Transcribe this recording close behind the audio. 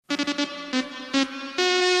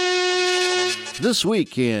This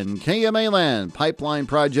week in KMA Land, pipeline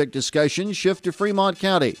project discussions shift to Fremont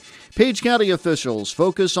County. Page County officials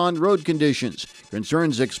focus on road conditions.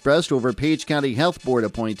 Concerns expressed over Page County Health Board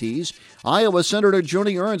appointees. Iowa Senator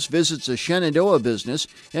Joni Ernst visits a Shenandoah business,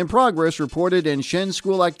 and progress reported in Shen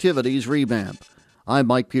School activities revamp. I'm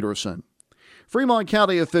Mike Peterson. Fremont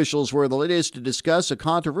County officials were the latest to discuss a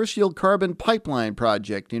controversial carbon pipeline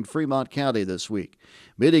project in Fremont County this week.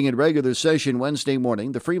 Meeting in regular session Wednesday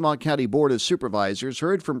morning, the Fremont County Board of Supervisors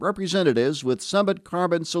heard from representatives with Summit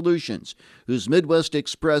Carbon Solutions, whose Midwest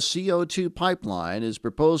Express CO2 pipeline is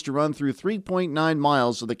proposed to run through 3.9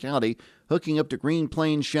 miles of the county, hooking up to Green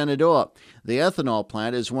Plains, Shenandoah. The ethanol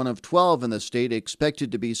plant is one of 12 in the state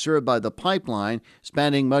expected to be served by the pipeline,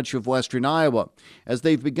 spanning much of western Iowa. As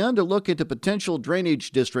they've begun to look into potential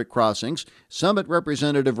drainage district crossings, Summit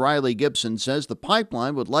Representative Riley Gibson says the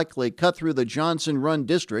pipeline would likely cut through the Johnson Run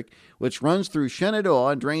district, which runs through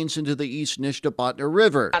Shenandoah and drains into the East Nishnabotna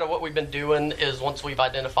River. Kind of what we've been doing is once we've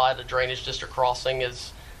identified a drainage district crossing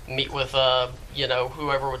is meet with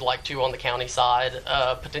whoever would like to on the county side,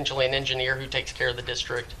 potentially an engineer who takes care of the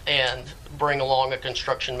district, and bring along a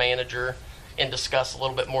construction manager and discuss a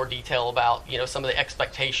little bit more detail about some of the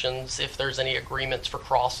expectations, if there's any agreements for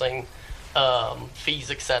crossing,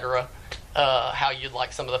 fees, etc. How you'd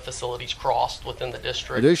like some of the facilities crossed within the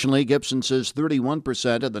district. Additionally, Gibson says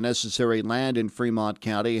 31% of the necessary land in Fremont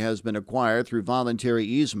County has been acquired through voluntary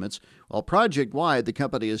easements, while project-wide the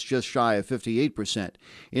company is just shy of 58%.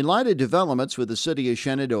 In light of developments with the city of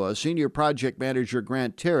Shenandoah, Senior Project Manager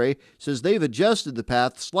Grant Terry says they've adjusted the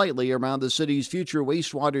path slightly around the city's future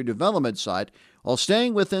wastewater development site while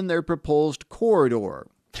staying within their proposed corridor.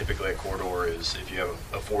 Typically a corridor is if you have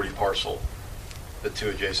a 40 parcel, the two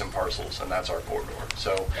adjacent parcels, and that's our corridor.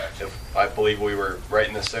 So if I believe we were right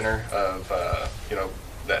in the center of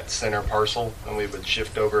that center parcel, and we would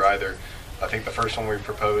shift over either, I think the first one we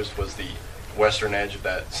proposed was the western edge of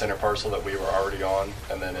that center parcel that we were already on,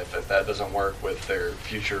 and then if that doesn't work with their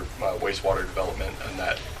future wastewater development and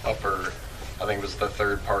that upper, I think it was the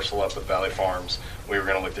third parcel up at Valley Farms, we were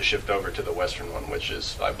going to look to shift over to the western one, which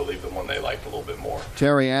is, I believe, the one they liked a little bit more.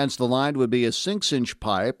 Terry adds the line would be a 6-inch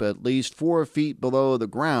pipe at least 4 feet below the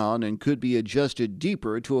ground and could be adjusted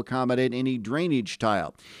deeper to accommodate any drainage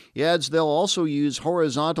tile. He adds they'll also use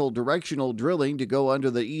horizontal directional drilling to go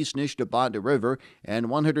under the East Nishnabotna River and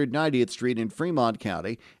 190th Street in Fremont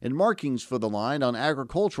County, and markings for the line on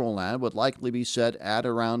agricultural land would likely be set at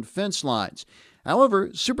around fence lines. However,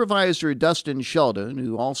 Supervisor Dustin Sheldon,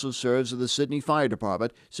 who also serves at the Sidney Fire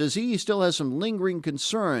Department, says he still has some lingering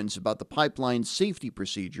concerns about the pipeline's safety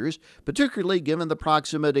procedures, particularly given the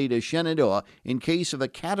proximity to Shenandoah in case of a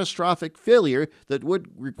catastrophic failure that would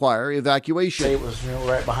require evacuation. It was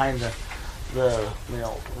right behind the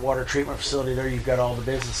water treatment facility there. You've got all the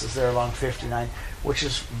businesses there along 59, which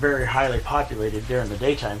is very highly populated during the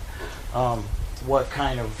daytime. What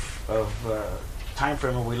kind of time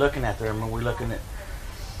frame are we looking at there? I mean, are we looking at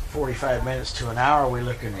 45 minutes to an hour? Are we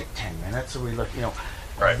looking at 10 minutes? Are we looking,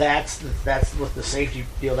 right. That's with the safety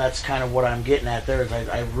deal. That's kind of what I'm getting at there. Is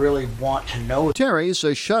I really want to know. Terry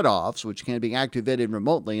says shutoffs, which can be activated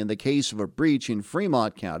remotely in the case of a breach in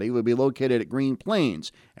Fremont County, would be located at Green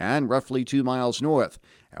Plains and roughly 2 miles north.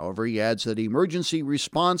 However, he adds that emergency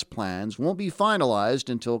response plans won't be finalized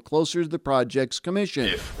until closer to the project's commission.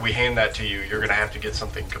 If we hand that to you, you're going to have to get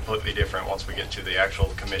something completely different once we get to the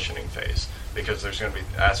actual commissioning phase, because there's going to be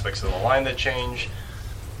aspects of the line that change.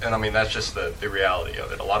 And I mean, that's just the reality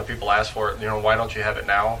of it. A lot of people ask for it, why don't you have it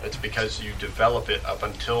now? It's because you develop it up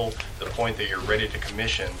until the point that you're ready to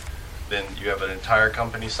commission. Then you have an entire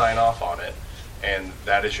company sign off on it, and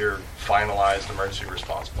that is your finalized emergency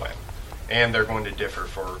response plan. And they're going to differ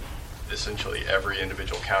for essentially every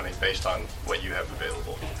individual county based on what you have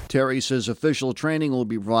available. Terry says official training will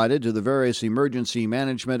be provided to the various emergency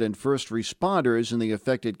management and first responders in the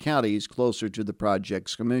affected counties closer to the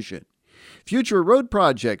project's commission. Future road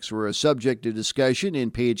projects were a subject of discussion in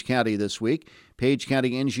Page County this week. Page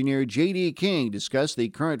County engineer J.D. King discussed the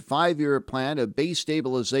current 5-year plan of base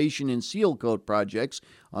stabilization and seal coat projects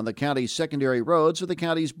on the county's secondary roads with the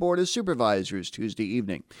county's Board of Supervisors Tuesday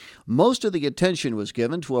evening. Most of the attention was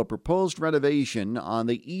given to a proposed renovation on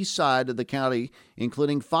the east side of the county,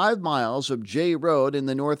 including 5 miles of J Road in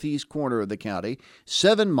the northeast corner of the county,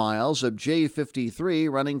 7 miles of J53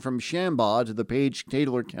 running from Shambaugh to the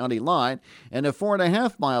Page-Taylor County line, and a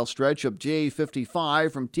 4.5-mile stretch of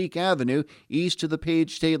J55 from Teak Avenue east east to the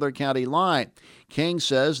Page-Taylor County line. King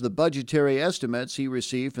says the budgetary estimates he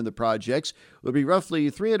received from the projects would be roughly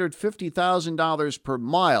 $350,000 per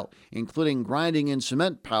mile, including grinding in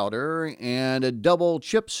cement powder and a double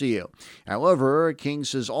chip seal. However, King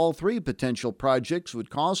says all three potential projects would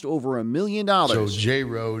cost over $1 million. So J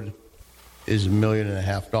Road is $1.5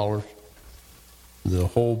 million. The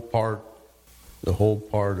whole part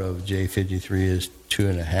of J53 is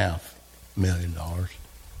 $2.5 million,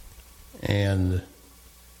 and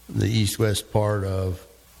the east-west part of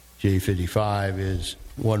J55 is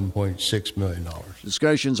 $1.6 million.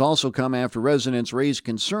 Discussions also come after residents raised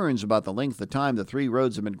concerns about the length of time the three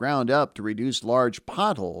roads have been ground up to reduce large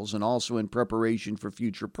potholes and also in preparation for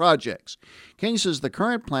future projects. King says the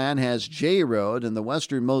current plan has J Road and the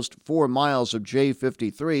westernmost 4 miles of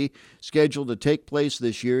J53 scheduled to take place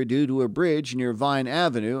this year due to a bridge near Vine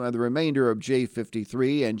Avenue, and the remainder of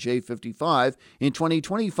J53 and J55 in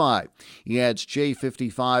 2025. He adds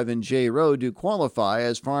J55 and J Road do qualify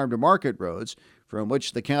as farm-to-market roads, from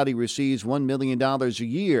which the county receives $1 million a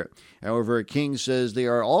year. However, King says they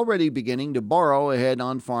are already beginning to borrow ahead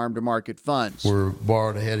on farm-to-market funds. We're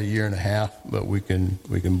borrowed ahead a year and a half, but we can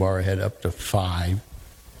borrow ahead up to 5.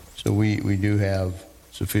 So we do have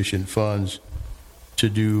sufficient funds to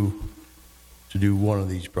do one of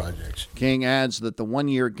these projects. King adds that the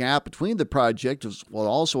 1-year gap between the projects will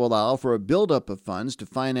also allow for a buildup of funds to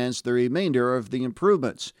finance the remainder of the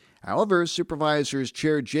improvements. However, Supervisors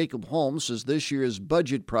Chair Jacob Holmes says this year's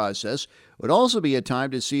budget process would also be a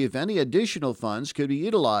time to see if any additional funds could be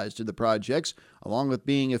utilized in the projects, along with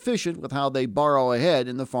being efficient with how they borrow ahead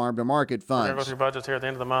in the farm-to-market funds. We're going to go through budgets here at the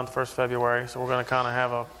end of the month, 1st February, so we're going to kind of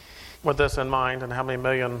have with this in mind and how many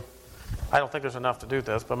million. I don't think there's enough to do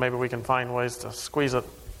this, but maybe we can find ways to squeeze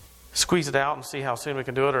it out and see how soon we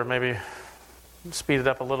can do it, or maybe speed it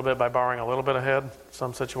up a little bit by borrowing a little bit ahead.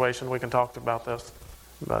 Some situation we can talk about this.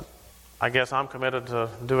 But I guess I'm committed to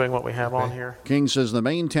doing what we have on here. King says the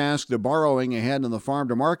main task to borrowing ahead in the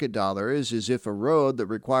farm-to-market dollars is if a road that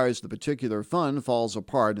requires the particular fund falls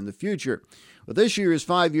apart in the future. With this year's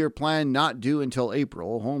 5-year plan not due until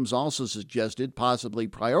April, Holmes also suggested possibly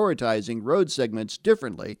prioritizing road segments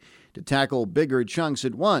differently to tackle bigger chunks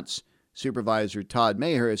at once. Supervisor Todd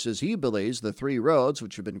Maher says he believes the 3 roads,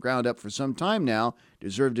 which have been ground up for some time now,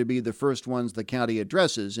 deserve to be the first ones the county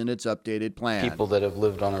addresses in its updated plan. People that have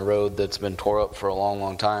lived on a road that's been tore up for a long,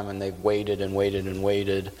 long time and they've waited and waited and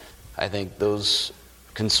waited, I think those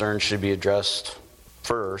concerns should be addressed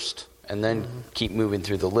first and then keep moving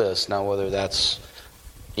through the list. Now, whether that's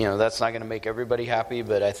not going to make everybody happy,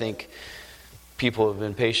 but I think people have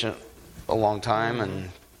been patient a long time, and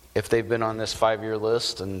if they've been on this 5-year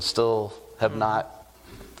list and still have not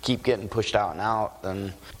keep getting pushed out and out,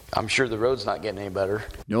 then I'm sure the road's not getting any better.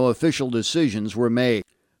 No official decisions were made.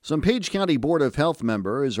 Some Page County Board of Health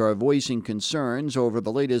members are voicing concerns over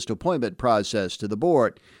the latest appointment process to the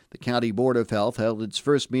board. The County Board of Health held its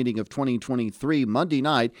first meeting of 2023 Monday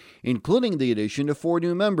night, including the addition of 4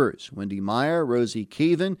 new members: Wendy Meyer, Rosie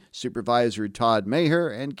Keevan, Supervisor Todd Maher,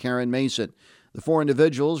 and Karen Mason. The 4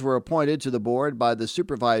 individuals were appointed to the board by the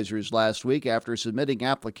supervisors last week after submitting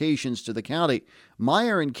applications to the county.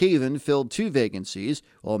 Meyer and Keevan filled 2 vacancies,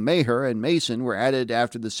 while Maher and Mason were added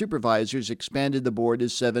after the supervisors expanded the board to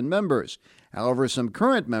 7 members. However, some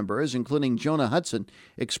current members, including Jonah Hudson,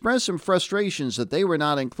 expressed some frustrations that they were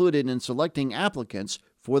not included in selecting applicants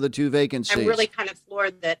for the 2 vacancies. I'm really kind of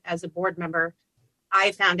floored that as a board member,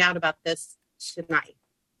 I found out about this tonight,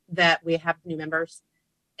 that we have new members.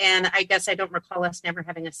 And I guess I don't recall us never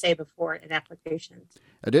having a say before in applications.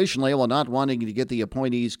 Additionally, while not wanting to get the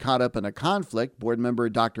appointees caught up in a conflict, board member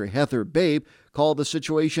Dr. Heather Babe called the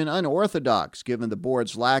situation unorthodox given the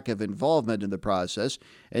board's lack of involvement in the process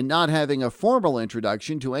and not having a formal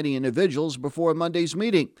introduction to any individuals before Monday's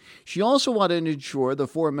meeting. She also wanted to ensure the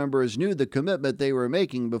 4 members knew the commitment they were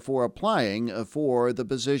making before applying for the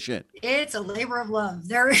position. It's a labor of love.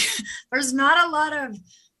 There's not a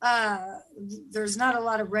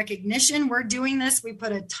lot of recognition. We're doing this. We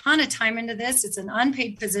put a ton of time into this. It's an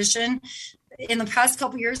unpaid position. In the past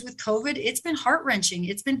couple of years with COVID, it's been heart-wrenching.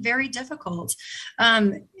 It's been very difficult.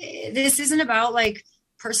 This isn't about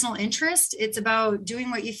personal interest. It's about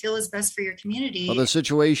doing what you feel is best for your community. While the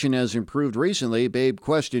situation has improved recently, Babe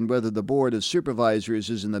questioned whether the Board of Supervisors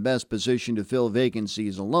is in the best position to fill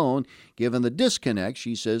vacancies alone, given the disconnect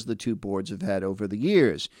she says the 2 boards have had over the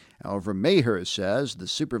years. However, Maher says the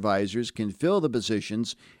supervisors can fill the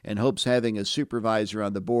positions and hopes having a supervisor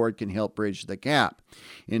on the board can help bridge the gap.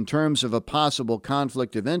 In terms of a possible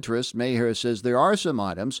conflict of interest, Maher says there are some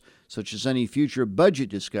items, such as any future budget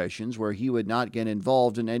discussions, where he would not get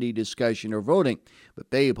involved in any discussion or voting. But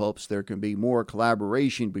Babe hopes there can be more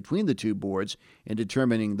collaboration between the two boards in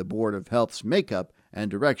determining the Board of Health's makeup and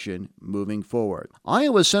direction moving forward.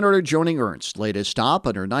 Iowa Senator Joni Ernst's latest stop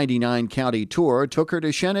on her 99-county tour took her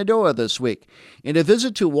to Shenandoah this week. In a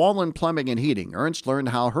visit to Wallen Plumbing and Heating, Ernst learned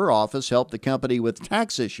how her office helped the company with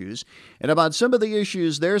tax issues and about some of the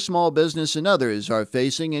issues their small business and others are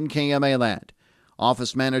facing in KMA land.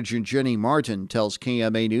 Office Manager Jenny Martin tells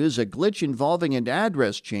KMA News a glitch involving an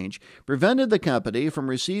address change prevented the company from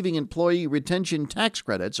receiving employee retention tax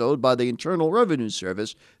credits owed by the Internal Revenue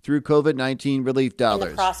Service through COVID-19 relief dollars. In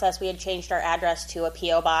the process, we had changed our address to a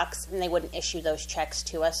P.O. box, and they wouldn't issue those checks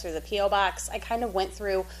to us through the P.O. box. I kind of went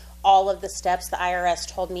through all of the steps the IRS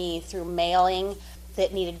told me through mailing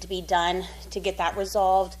that needed to be done to get that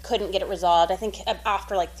resolved. Couldn't get it resolved. I think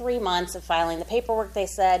after like 3 months of filing the paperwork, they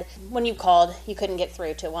said when you called, you couldn't get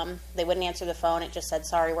through to them. They wouldn't answer the phone. It just said,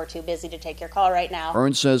 sorry, we're too busy to take your call right now.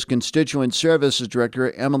 Ernst says Constituent Services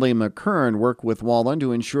Director Emily McKern worked with Wallen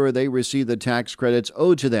to ensure they receive the tax credits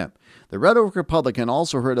owed to them. The Red Oak Republican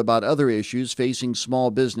also heard about other issues facing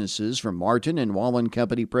small businesses from Martin and Wallen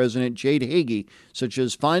Company President Jade Hagee, such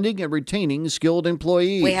as finding and retaining skilled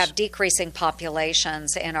employees. We have decreasing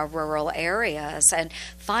populations in our rural areas, and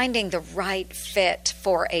finding the right fit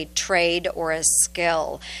for a trade or a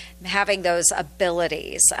skill, having those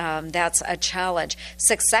abilities, that's a challenge.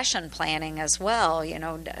 Succession planning as well. You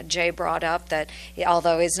know, Jay brought up that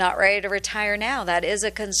although he's not ready to retire now, that is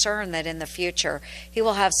a concern that in the future he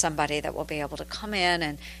will have somebody that will be able to come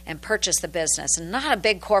in and purchase the business, and not a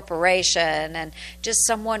big corporation, and just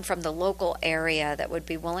someone from the local area that would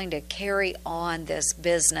be willing to carry on this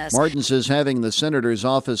business. Martin says having the senator's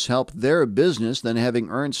office help their business, then having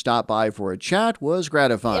Ernst stop by for a chat was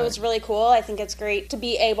gratifying. It was really cool. I think it's great to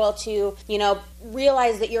be able to,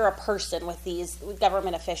 realize that you're a person with these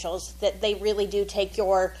government officials, that they really do take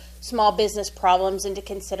your small business problems into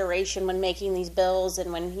consideration when making these bills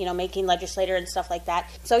and when, making legislature and stuff like that.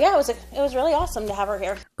 So yeah, it was really awesome to have her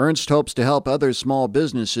here. Ernst hopes to help other small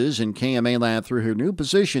businesses in KMA land through her new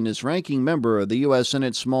position as ranking member of the U.S.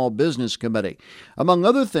 Senate Small Business Committee. Among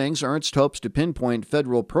other things, Ernst hopes to pinpoint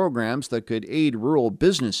federal programs that could aid rural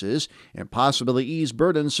businesses and possibly ease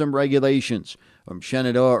burdensome regulations. From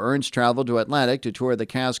Shenandoah, Ernst traveled to Atlantic to tour the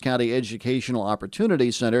Cass County Educational Opportunity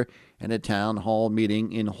Center and a town hall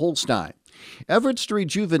meeting in Holstein. Efforts to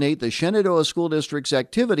rejuvenate the Shenandoah School District's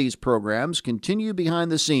activities programs continue behind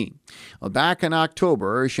the scene. Back in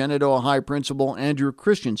October, Shenandoah High Principal Andrew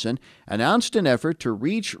Christensen announced an effort to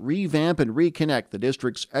reach, revamp, and reconnect the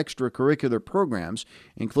district's extracurricular programs,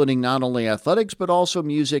 including not only athletics but also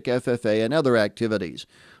music, FFA, and other activities.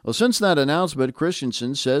 Well, since that announcement,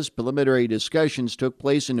 Christensen says preliminary discussions took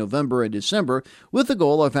place in November and December with the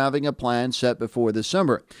goal of having a plan set before the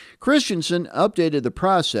summer. Christensen updated the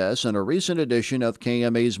process in a recent edition of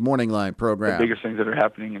KMA's Morning Line program. The biggest things that are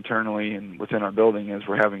happening internally and within our building is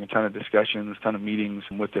we're having a ton of discussions, a ton of meetings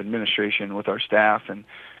with the administration, with our staff, and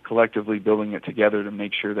collectively building it together to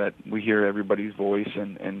make sure that we hear everybody's voice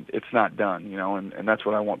and it's not done, and that's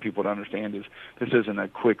what I want people to understand is this isn't a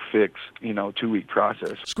quick fix, 2-week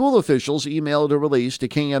process. School officials emailed a release to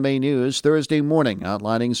KMA News Thursday morning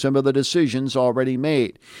outlining some of the decisions already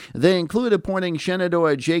made. They include appointing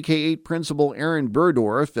Shenandoah JK8 Principal Aaron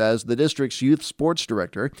Burdorf as the district's youth sports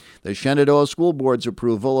director, the Shenandoah School Board's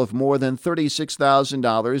approval of more than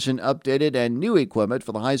 $36,000 in updated and new equipment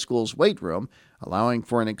for the high school's weight room, allowing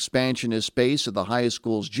for an expansion of space at the high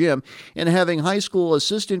school's gym, and having high school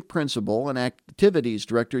assistant principal and activities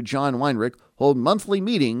director John Weinrich hold monthly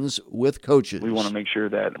meetings with coaches. We want to make sure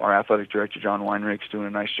that our athletic director, John Weinrich's doing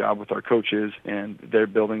a nice job with our coaches, and they're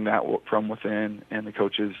building that from within, and the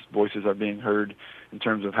coaches' voices are being heard in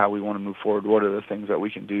terms of how we want to move forward. What are the things that we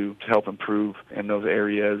can do to help improve in those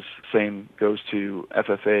areas? Same goes to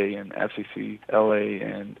FFA and FCC-LA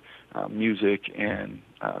and music and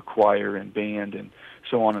choir and band and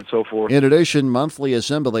so on and so forth. In addition, monthly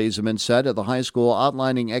assemblies have been set at the high school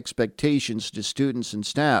outlining expectations to students and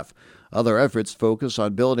staff. Other efforts focus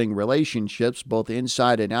on building relationships both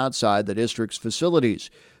inside and outside the district's facilities.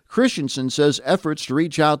 Christensen says efforts to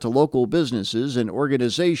reach out to local businesses and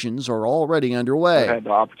organizations are already underway. I've had the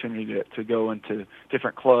opportunity to go into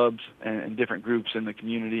different clubs and different groups in the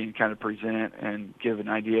community and kind of present and give an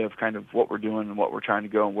idea of kind of what we're doing and what we're trying to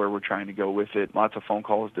go and where we're trying to go with it. Lots of phone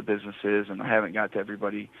calls to businesses, and I haven't got to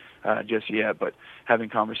everybody just yet, but having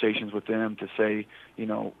conversations with them to say,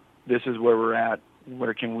 this is where we're at.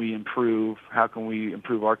 Where can we improve? How can we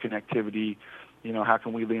improve our connectivity? How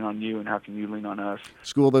can we lean on you and how can you lean on us?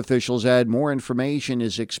 School officials add more information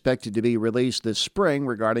is expected to be released this spring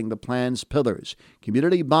regarding the plan's pillars: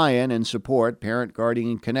 community buy-in and support,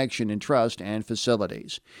 parent-guardian connection and trust, and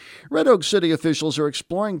facilities. Red Oak City officials are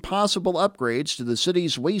exploring possible upgrades to the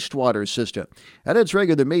city's wastewater system. At its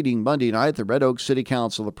regular meeting Monday night, the Red Oak City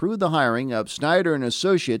Council approved the hiring of Snyder and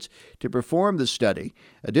Associates to perform the study.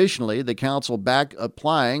 Additionally, the council backed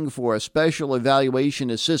applying for a special evaluation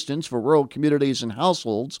assistance for rural communities and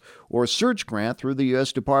households, or SEARCH grant, through the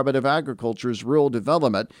U.S. Department of Agriculture's Rural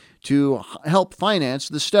Development to help finance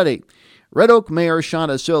the study. Red Oak Mayor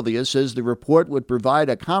Shauna Sylvia says the report would provide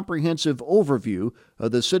a comprehensive overview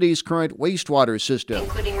of the city's current wastewater system,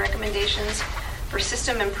 including recommendations for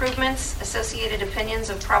system improvements, associated opinions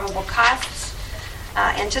of probable costs,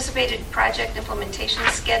 anticipated project implementation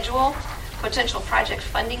schedule, potential project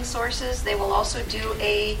funding sources. They will also do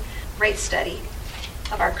a rate study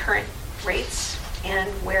of our current rates and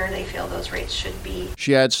where they feel those rates should be.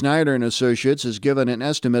 She adds Snyder and Associates has given an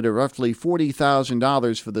estimate of roughly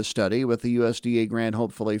 $40,000 for the study, with the USDA grant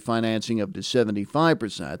hopefully financing up to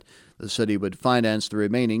 75%. The city would finance the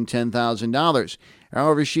remaining $10,000.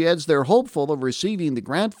 However, she adds they're hopeful of receiving the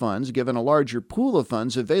grant funds given a larger pool of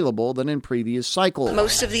funds available than in previous cycles.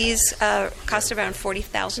 Most of these cost around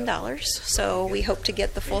 $40,000, so we hope to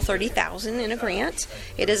get the full $30,000 in a grant.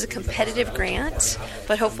 It is a competitive grant,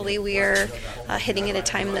 but hopefully we are hitting at a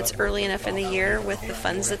time that's early enough in the year with the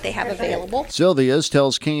funds that they have available. Sylvia's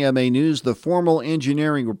tells KMA News the formal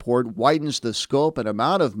engineering report widens the scope and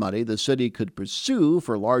amount of money the city could pursue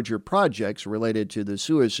for larger projects related to the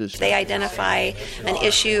sewer system. They identify an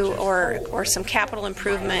issue or some capital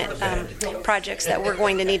improvement projects that we're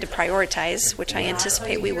going to need to prioritize, which I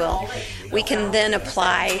anticipate we will. We can then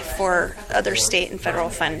apply for other state and federal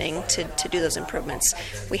funding to do those improvements.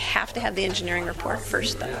 We have to have the engineering report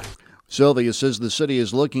first, though. Sylvia says the city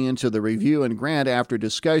is looking into the review and grant after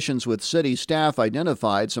discussions with city staff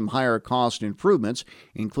identified some higher cost improvements,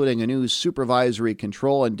 including a new supervisory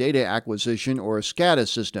control and data acquisition, or SCADA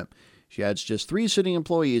system. She adds just 3 city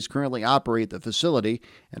employees currently operate the facility,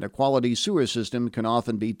 and a quality sewer system can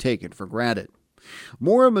often be taken for granted.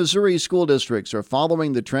 More Missouri school districts are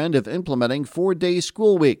following the trend of implementing 4-day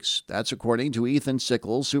school weeks. That's according to Ethan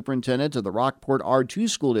Sickles, superintendent of the Rockport R2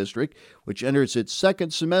 School District, which enters its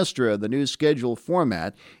second semester of the new schedule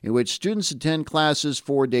format, in which students attend classes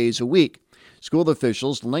 4 days a week. School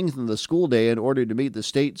officials lengthened the school day in order to meet the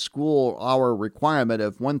state school hour requirement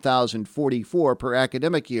of 1,044 per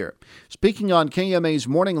academic year. Speaking on KMA's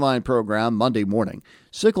Morning Line program Monday morning,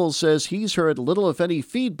 Sickles says he's heard little, if any,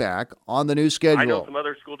 feedback on the new schedule. I know some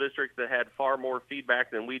other school districts that had far more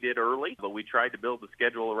feedback than we did early, but we tried to build the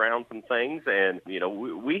schedule around some things, and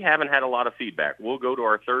we haven't had a lot of feedback. We'll go to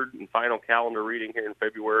our third and final calendar reading here in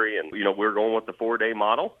February, and we're going with the 4-day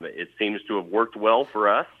model. It seems to have worked well for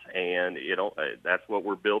us, and that's what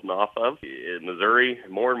we're building off of. In Missouri,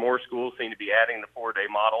 more and more schools seem to be adding the 4-day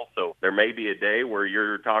model, so there may be a day where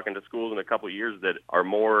you're talking to schools in a couple of years that are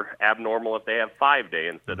more abnormal if they have 5-day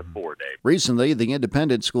instead of 4-day. Recently, the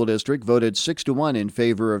Independent School District voted 6-1 in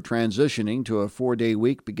favor of transitioning to a 4-day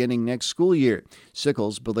week beginning next school year.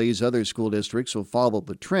 Sickles believes other school districts will follow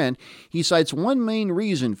the trend. He cites one main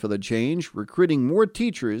reason for the change: recruiting more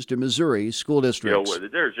teachers to Missouri school districts.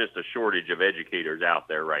 There's just a shortage of educators out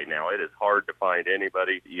there right now. It is hard to find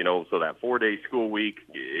anybody, so that 4-day school week,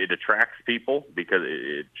 it attracts people because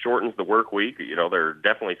it shortens the work week. There are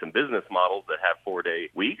definitely some business models that have 4-day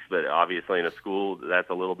weeks, but obviously in a school, that's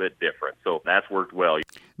a little bit different. So that's worked well.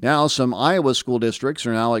 Now, some Iowa school districts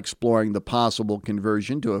are now exploring the possible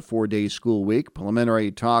conversion to a 4-day school week.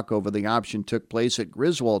 Preliminary talk over the option took place at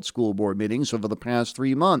Griswold school board meetings over the past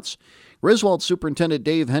 3 months. Griswold Superintendent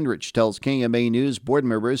Dave Hendrich tells KMA News board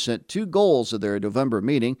members set 2 goals at their November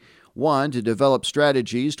meeting. 1, to develop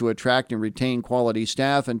strategies to attract and retain quality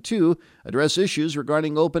staff, and 2, address issues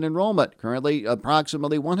regarding open enrollment. Currently,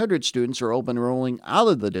 approximately 100 students are open enrolling out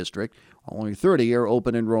of the district. Only 30 are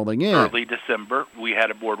open enrolling in. Early December, we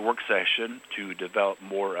had a board work session to develop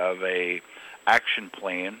more of a action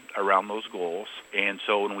plan around those goals. And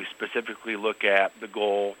so when we specifically look at the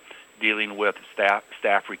goal dealing with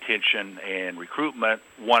staff retention and recruitment,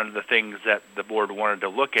 one of the things that the board wanted to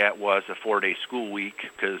look at was a 4-day school week,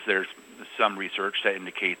 because there's some research that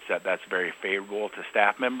indicates that that's very favorable to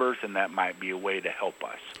staff members, and that might be a way to help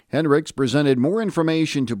us. Hendricks presented more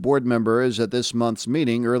information to board members at this month's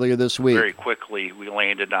meeting earlier this week. Very quickly, we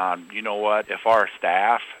landed on, if our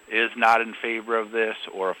staff is not in favor of this,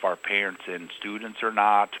 or if our parents and students are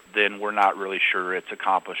not, then we're not really sure it's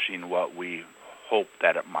accomplishing what we hope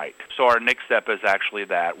that it might. So our next step is actually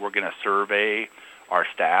that we're going to survey our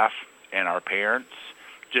staff and our parents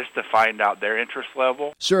just to find out their interest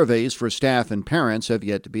level. Surveys for staff and parents have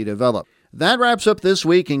yet to be developed. That wraps up this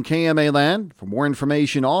week in KMA Land. For more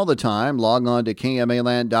information all the time, log on to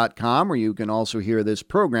KMAland.com, where you can also hear this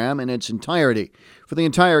program in its entirety. For the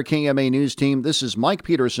entire KMA News team, this is Mike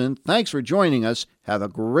Peterson. Thanks for joining us. Have a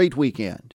great weekend.